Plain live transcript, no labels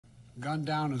gunned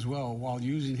down as well while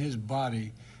using his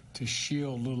body to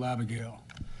shield little Abigail.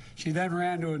 She then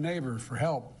ran to a neighbor for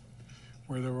help,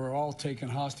 where they were all taken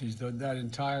hostage. That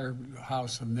entire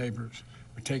house of neighbors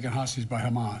were taken hostage by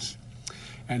Hamas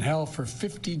and held for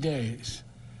 50 days.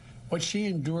 What she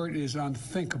endured is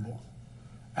unthinkable.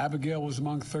 Abigail was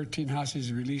among 13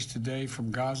 hostages released today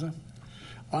from Gaza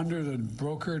under the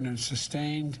brokered and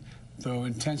sustained, though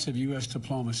intensive, U.S.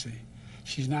 diplomacy.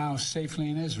 She's now safely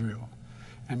in Israel,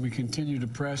 and we continue to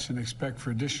press and expect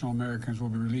for additional Americans will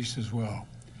be released as well.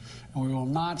 And we will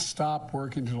not stop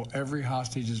working until every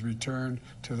hostage is returned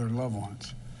to their loved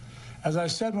ones. As I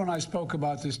said when I spoke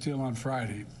about this deal on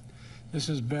Friday, this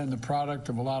has been the product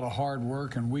of a lot of hard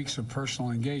work and weeks of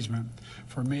personal engagement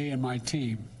for me and my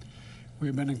team.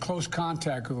 We've been in close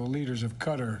contact with the leaders of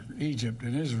Qatar, Egypt,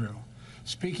 and Israel,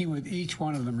 speaking with each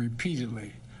one of them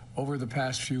repeatedly over the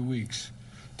past few weeks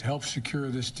to help secure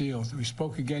this deal. We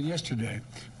spoke again yesterday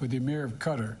with the Emir of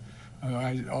Qatar,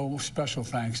 I owe special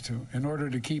thanks to, in order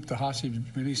to keep the hostage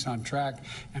release on track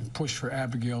and push for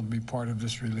Abigail to be part of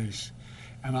this release.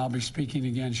 And I'll be speaking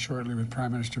again shortly with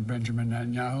Prime Minister Benjamin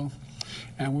Netanyahu,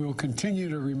 and we will continue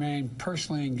to remain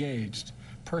personally engaged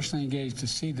to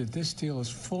see that this deal is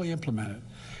fully implemented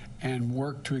and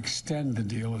work to extend the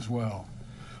deal as well.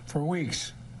 For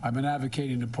weeks, I've been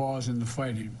advocating to pause in the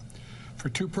fighting for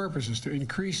two purposes: to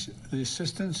increase the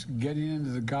assistance getting into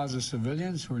the Gaza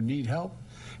civilians who need help,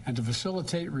 and to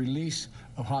facilitate release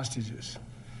of hostages.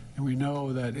 And we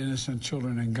know that innocent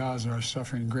children in Gaza are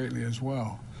suffering greatly as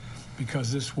well,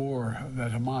 because this war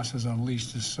that Hamas has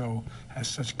unleashed has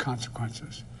such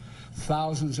consequences.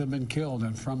 Thousands have been killed,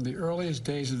 and from the earliest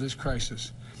days of this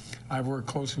crisis, I've worked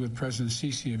closely with President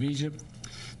Sisi of Egypt,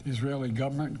 the Israeli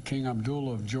government, King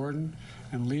Abdullah of Jordan,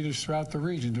 and leaders throughout the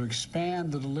region to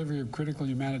expand the delivery of critical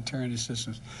humanitarian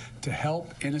assistance to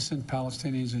help innocent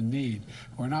Palestinians in need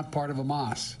who are not part of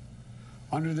Hamas.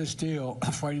 Under this deal,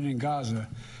 fighting in Gaza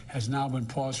has now been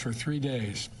paused for 3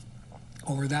 days.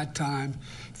 Over that time,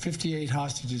 58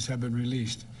 hostages have been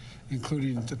released,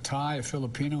 including the Thai,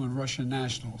 Filipino, and Russian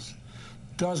nationals.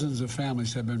 Dozens of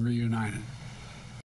families have been reunited.